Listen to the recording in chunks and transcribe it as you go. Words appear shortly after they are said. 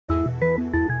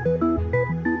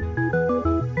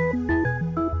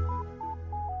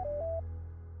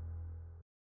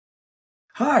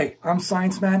Hi, I'm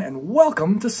ScienceMan and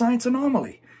welcome to Science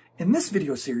Anomaly. In this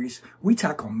video series, we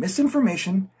tackle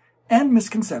misinformation and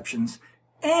misconceptions,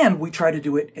 and we try to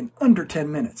do it in under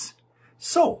 10 minutes.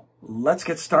 So, let's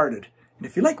get started. And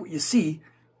if you like what you see,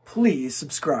 please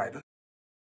subscribe.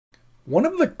 One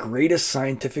of the greatest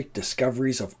scientific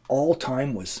discoveries of all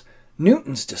time was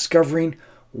Newton's discovering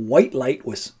white light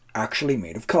was actually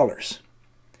made of colors.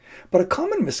 But a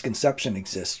common misconception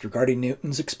exists regarding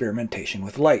Newton's experimentation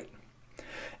with light.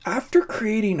 After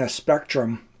creating a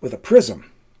spectrum with a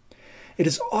prism, it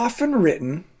is often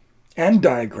written and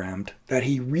diagrammed that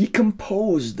he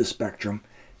recomposed the spectrum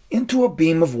into a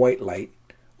beam of white light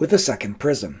with a second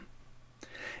prism.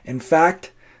 In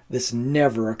fact, this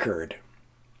never occurred.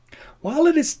 While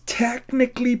it is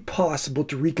technically possible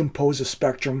to recompose a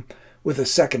spectrum with a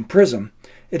second prism,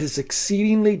 it is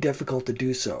exceedingly difficult to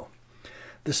do so.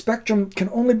 The spectrum can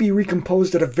only be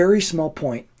recomposed at a very small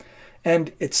point,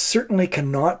 and it certainly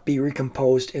cannot be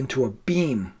recomposed into a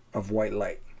beam of white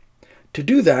light. To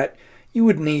do that, you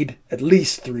would need at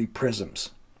least 3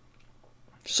 prisms.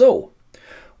 So,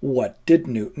 what did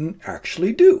Newton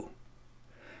actually do?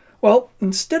 Well,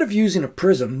 instead of using a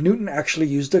prism, Newton actually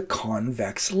used a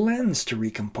convex lens to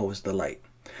recompose the light,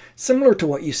 similar to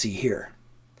what you see here.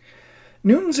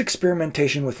 Newton's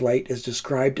experimentation with light is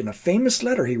described in a famous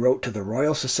letter he wrote to the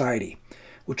Royal Society,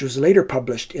 which was later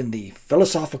published in the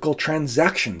Philosophical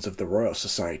Transactions of the Royal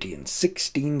Society in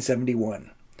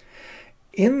 1671.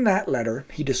 In that letter,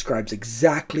 he describes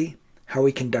exactly how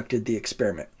he conducted the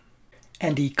experiment.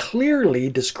 And he clearly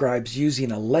describes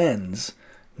using a lens,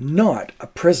 not a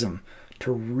prism,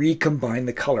 to recombine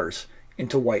the colors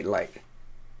into white light.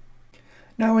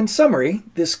 Now, in summary,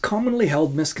 this commonly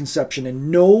held misconception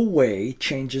in no way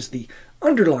changes the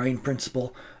underlying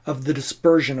principle of the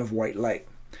dispersion of white light.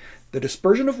 The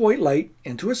dispersion of white light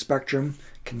into a spectrum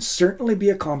can certainly be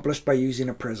accomplished by using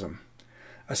a prism.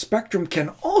 A spectrum can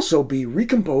also be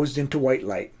recomposed into white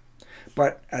light,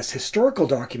 but as historical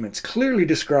documents clearly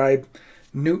describe,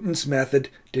 Newton's method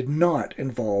did not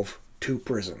involve 2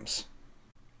 prisms.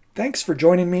 Thanks for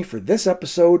joining me for this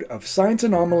episode of Science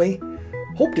Anomaly.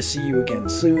 Hope to see you again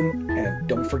soon, and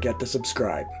don't forget to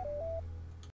subscribe.